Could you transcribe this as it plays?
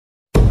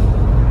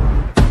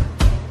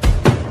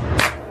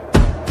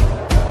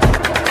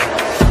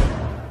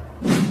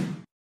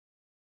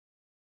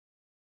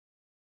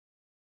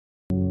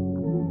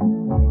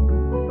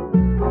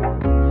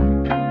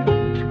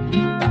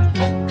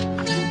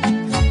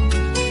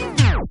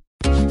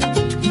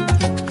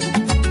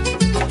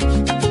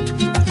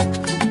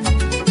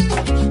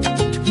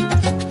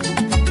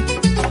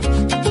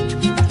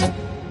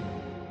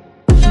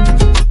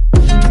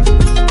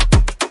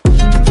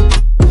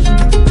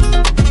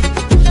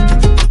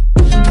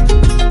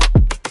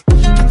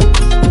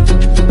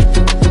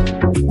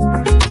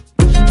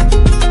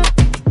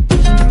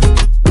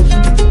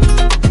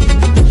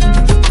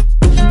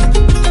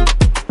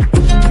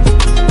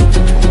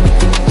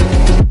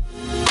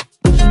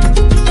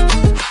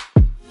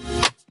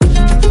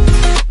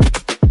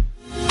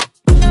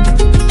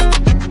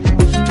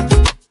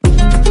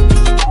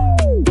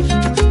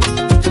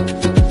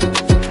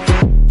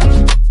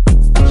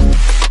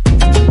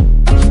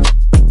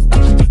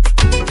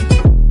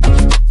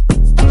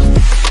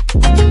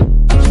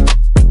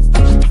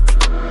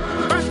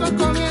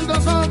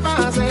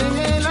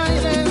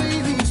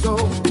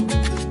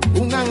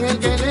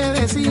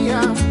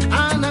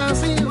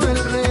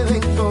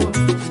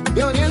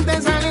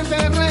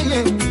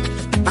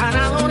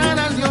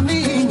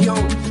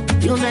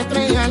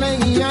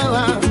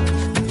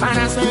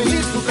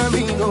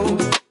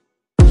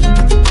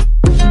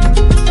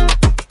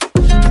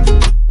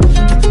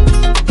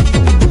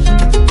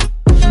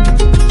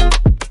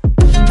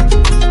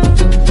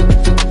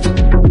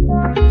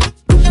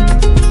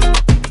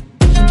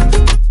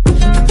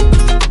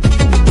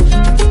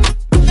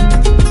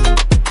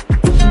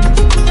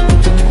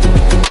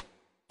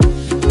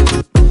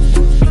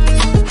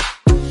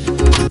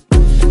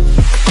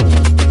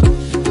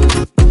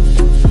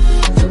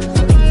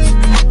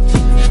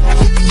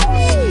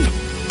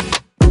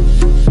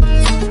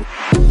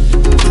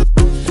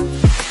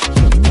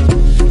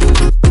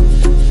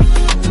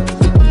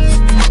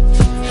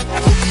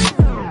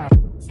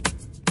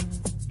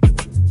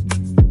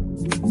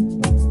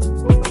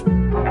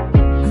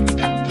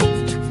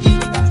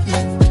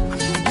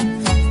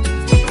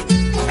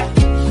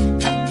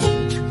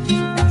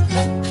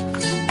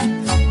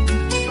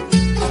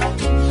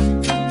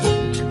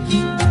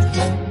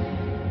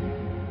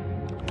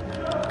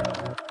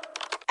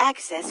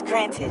Access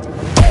granted.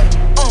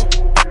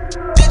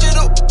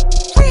 Digital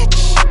rich,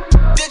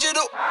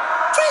 digital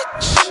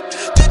rich,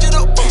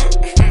 digital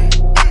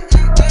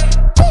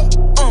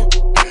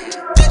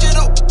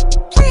digital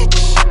rich,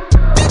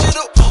 digital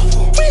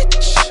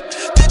rich,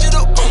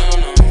 digital.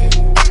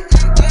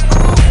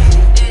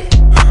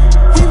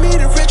 We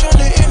made it rich on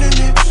the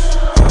internet.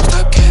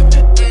 Stop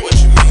capping. What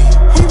you mean?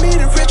 We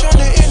made it rich on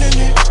the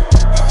internet.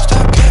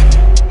 Stop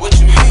capping. What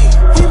you mean?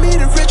 We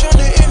made it rich on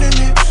the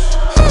internet.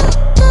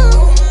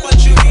 What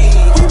you mean?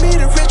 We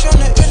made it rich on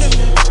the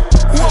internet.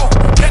 Whoa,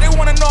 now they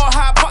wanna know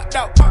how I popped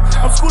out.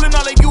 I'm schooling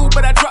all of you,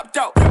 but I dropped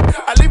out.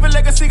 I leave a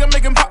legacy, I'm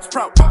making pops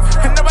proud.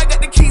 And now I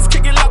got the keys,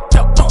 kicking locked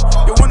up.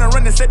 You wanna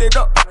run and set it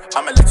up?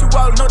 I'ma let you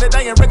all know that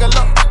I ain't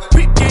regular.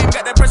 Peep game,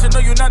 got that pressure, know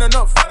you not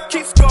enough.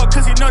 Keep score,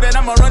 cause you know that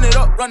I'ma run it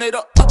up, run it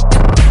up.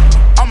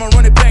 I'ma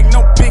run it back,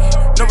 no biggie.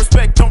 No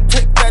respect, don't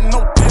take that,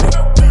 no diddy.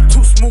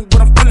 Too smooth,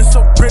 but I'm feeling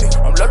so pretty.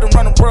 I'm loved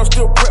around the world,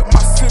 still rep my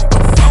city.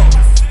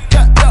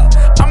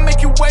 I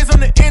make you waves on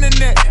the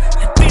internet.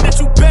 You think that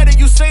you better,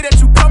 you say that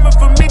you coming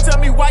for me. Tell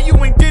me why you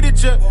ain't did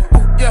it yet.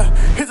 Ooh, yeah,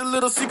 here's a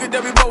little secret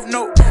that we both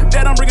know,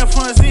 that I'm bringing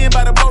funds in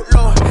by the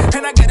boatload.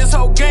 And I got this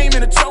whole game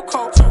in a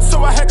chokehold,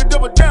 so I had to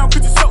double down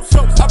cause it's so.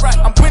 Alright,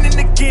 I'm winning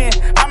again,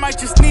 I might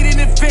just need an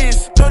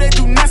advance. No, they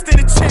do not stand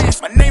a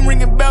chance. My name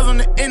ringing bells on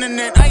the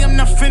internet. I am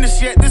not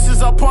finished yet, this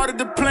is all part of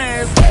the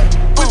plan.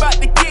 We about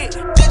to get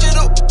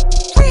Digital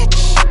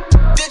rich,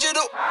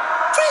 digital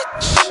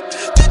rich,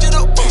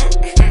 digital digital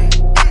rich,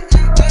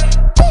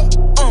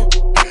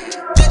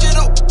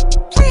 digital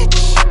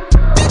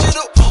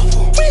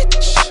rich,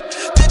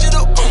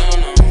 digital.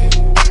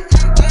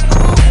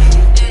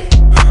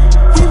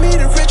 We made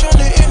it rich on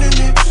the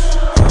internet.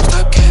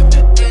 Stop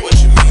capping. What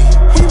you mean?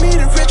 We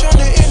made it rich on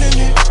the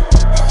internet.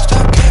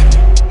 Stop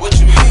capping. What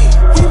you mean?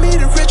 We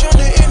made it rich on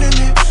the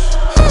internet.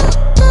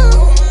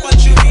 What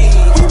you mean?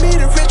 We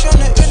made it rich on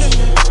the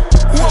internet.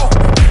 whoa.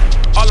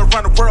 All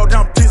around the world,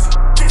 I'm dizzy.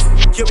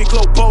 Yeah, we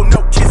global,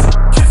 no kissing.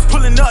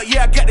 Pulling up,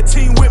 yeah, I got the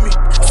team with me.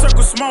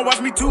 Circle small,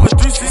 watch me do a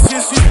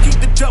 360. Keep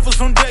the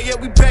devils on deck, yeah,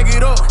 we back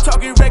it up.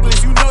 Talking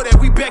reckless, you know that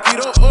we back it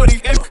up. All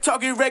these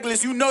talking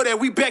reckless, you know that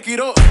we back it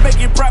up.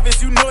 Making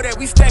profits, you know that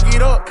we stack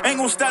it up. Ain't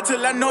gon' stop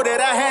till I know that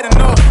I had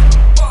enough.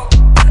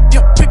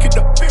 Yeah, pick it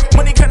up.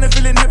 Money kinda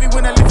feeling heavy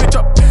when I lift it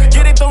up.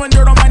 Yeah, they throwing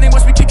dirt on my name,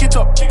 watch me kick it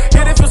up.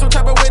 Yeah, they feel some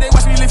type of way, they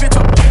watch me lift it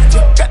up.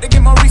 Yeah, got to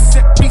get my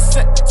reset.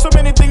 So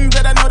many things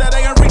that I know that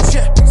I ain't reach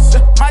yet.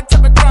 My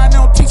type of grind, they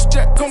don't teach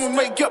that. Come and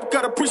wake up,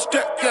 gotta preach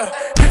that. Yeah,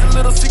 here's a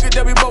little secret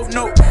that we both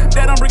know,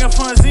 that I'm bringing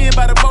funds in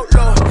by the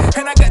boatload.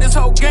 And I got this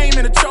whole game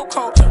in a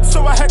chokehold,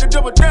 so I had to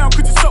double down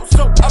cause it's so.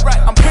 Alright,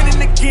 I'm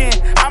winning again,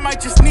 I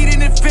might just need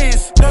an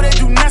advance. No, they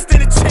do not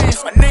stand a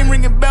chance. My name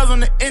ringing bells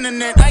on the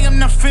internet. I am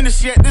not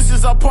finished yet, this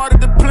is all part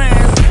of the plan.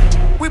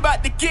 We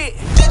about to get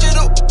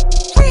Digital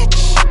rich,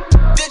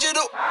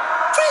 digital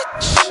rich,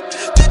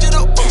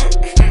 digital digital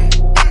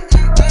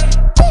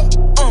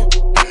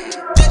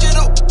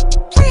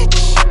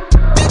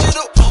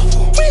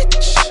rich,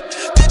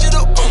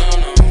 digital rich, digital.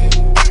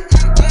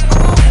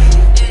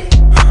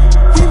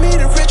 We made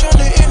it rich on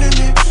the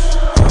internet.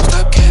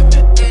 Stop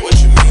capping. What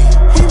you mean?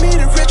 We made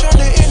it rich on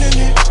the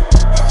internet.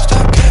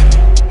 Stop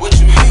capping. What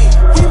you mean?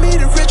 We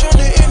made it rich on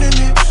the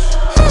internet.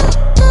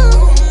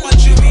 What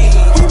you mean?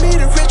 We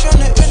made it rich on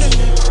the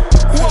internet.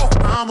 whoa.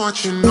 I'm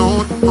watching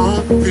old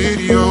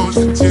videos,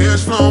 the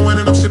tears flowing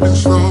and I'm sipping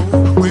slow.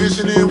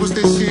 Wishing it was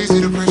this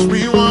easy to press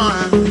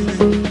rewind.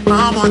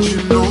 I'm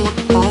watching old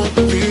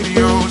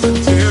videos, the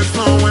tears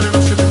flowing and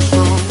I'm sipping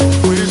slow.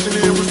 Wishing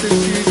it was this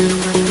easy to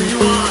press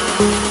rewind.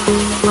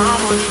 I'm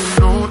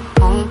watching old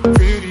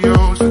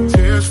videos, the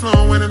tears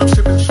flowing and I'm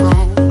sipping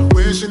slow.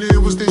 Wishing it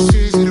was this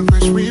easy to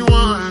press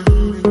rewind.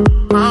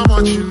 I'm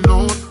watching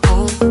old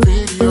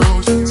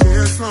videos, the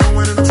tears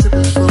flowing and I'm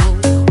sipping slow.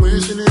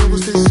 Wishing it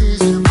was this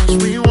easy to press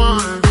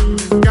rewind.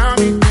 Got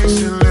me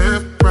pacing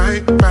left,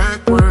 right,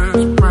 backwards,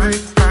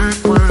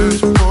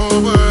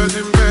 forwards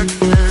and back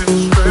again.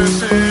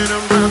 Stressing,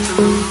 I'm about to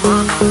lose my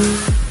mind.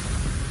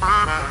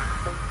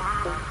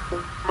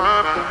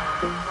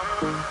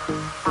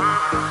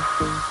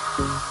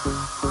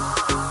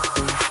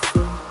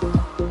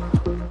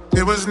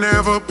 It was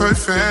never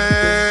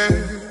perfect,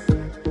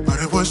 but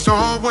it was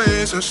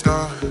always a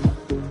start.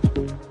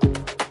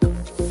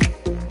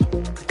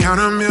 Could count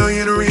a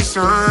million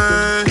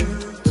reasons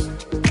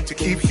to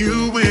keep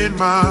you in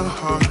my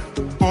heart.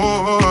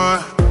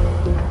 Boy,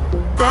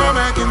 go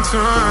back in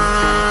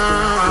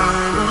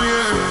time, oh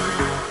yeah.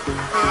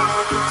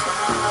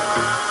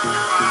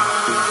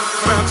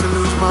 About to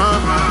lose my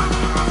mind,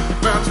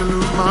 about to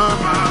lose my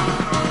mind,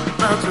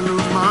 about to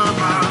lose my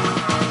mind,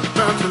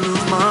 about to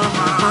lose my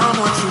mind. I'm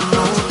watching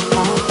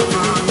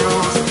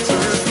videos, the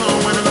tears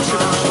flowing and I'm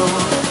sitting slow.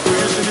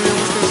 Wishing it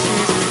was this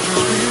easy to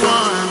just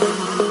rewind.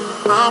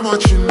 I'm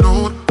watching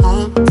old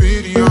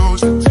videos,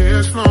 the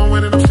tears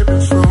flowing and I'm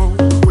sipping slow.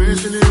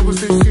 Wishing it was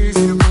this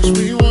easy to press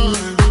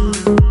rewind.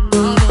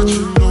 I'm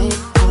watching old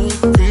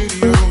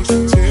videos, the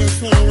tears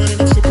flowing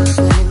and I'm sipping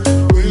slow.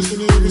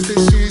 Wishing it was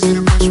this easy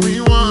to press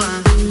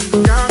rewind.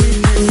 Got me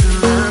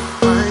pacing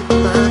left, right,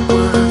 back.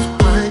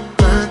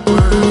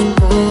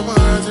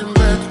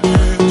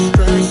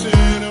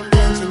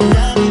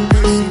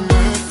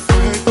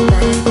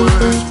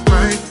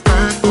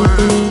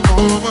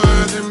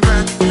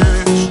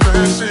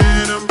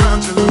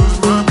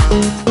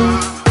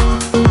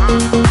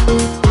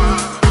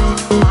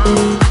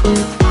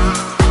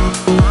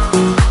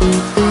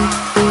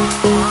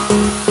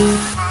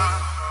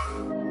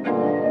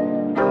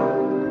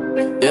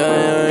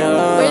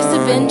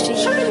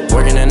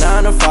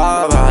 9 to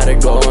 5, I had to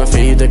go and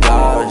feed the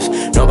gods.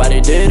 Nobody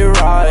did it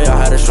right, I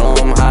had to show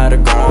them how to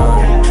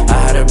grind. I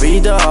had to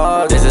beat the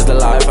odds, this is the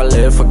life I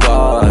live for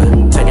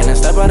God. Taking a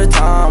step at a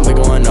time, we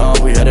going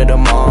up, we headed to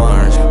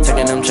Mars.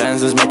 Taking them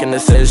chances, making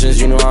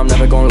decisions, you know I'm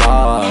never gon'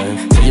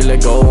 lie. Till you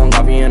let go, I'm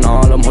copying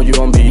all them, who you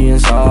gon' be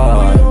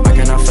inside. I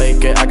cannot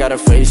fake it, I gotta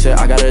face it,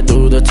 I gotta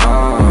do the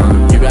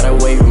time. You gotta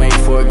wait, mate,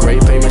 for a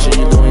great pay, make sure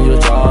you're doing your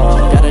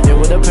job. Gotta deal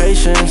with the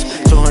patience,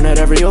 200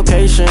 every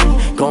occasion.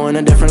 Going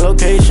to different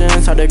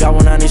locations, how they got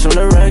when I need some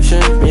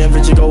direction. Me and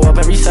Vinci go up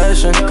every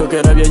session. Cook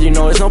it up, yeah, you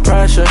know it's no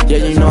pressure. Yeah,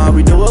 you know how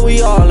we do what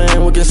we all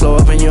in. We can slow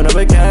up and you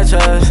never catch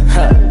us.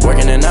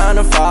 Working at 9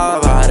 to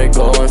 5, I had to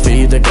go and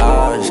feed the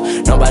gods.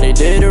 Nobody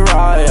did it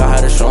right, I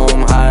had to show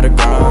them how to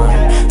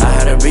grind. I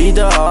had to beat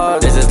the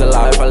odds, this is the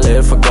life I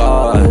live for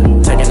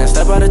God. Taking a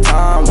step at a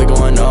time, we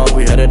going up,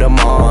 we headed to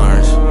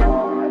Mars.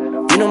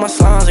 You know my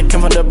slimes, they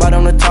came from the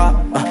bottom to top.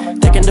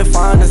 They can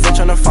define us, they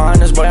tryna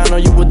find us. Boy, I know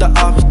you with the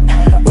ops.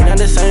 We not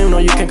the same, no,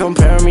 you can't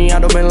compare me. I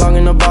don't belong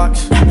in the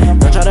box.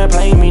 Don't try to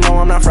play me, no,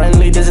 I'm not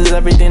friendly. This is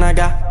everything I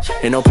got.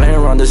 Ain't no playing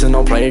around, this is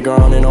no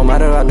playground. It no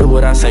matter, I do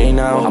what I say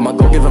now. I'ma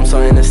go give them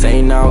something to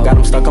say now. Got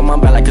them stuck on my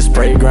back like a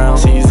spray ground.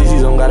 See, it's easy,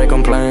 don't gotta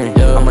complain.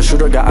 I'm a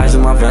shooter, got eyes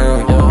in my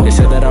vein. They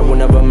said that I would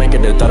never make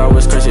it, they thought I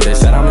was crazy. They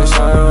said I'm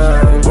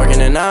insane.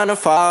 Working at 9 to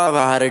 5,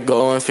 I had to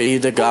go and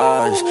feed the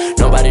gods.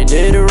 Nobody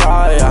did it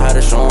right, I had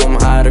to show them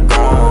how to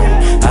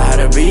grind. I had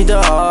to beat the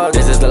odds,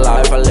 this is the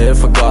life I live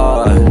for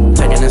God.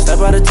 Taking a step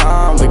at a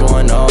time, we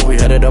going up, we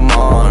headed